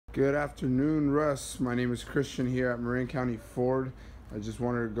Good afternoon, Russ. My name is Christian here at Marin County Ford. I just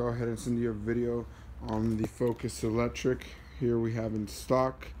wanted to go ahead and send you a video on the Focus Electric. Here we have in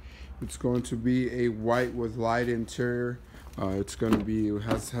stock. It's going to be a white with light interior. It's going to be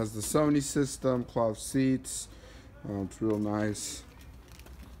has the Sony system, cloth seats. It's real nice.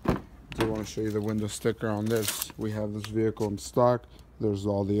 I do want to show you the window sticker on this. We have this vehicle in stock. There's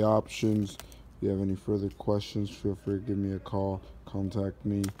all the options. If you have any further questions, feel free to give me a call, contact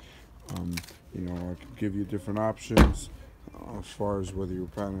me. I can give you different options as far as whether you're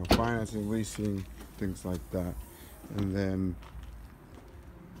planning on financing, leasing, things like that. And then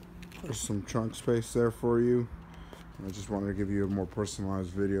there's some trunk space there for you. I just wanted to give you a more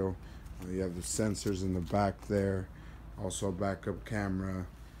personalized video. You have the sensors in the back there, also a backup camera.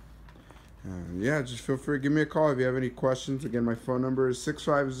 Yeah, just feel free to give me a call if you have any questions. Again, my phone number is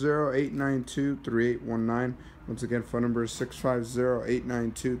 650-892-3819. Once again, phone number is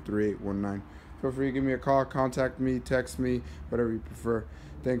 650-892-3819. Feel free to give me a call, contact me, text me, whatever you prefer.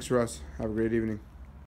 Thanks, Russ. Have a great evening.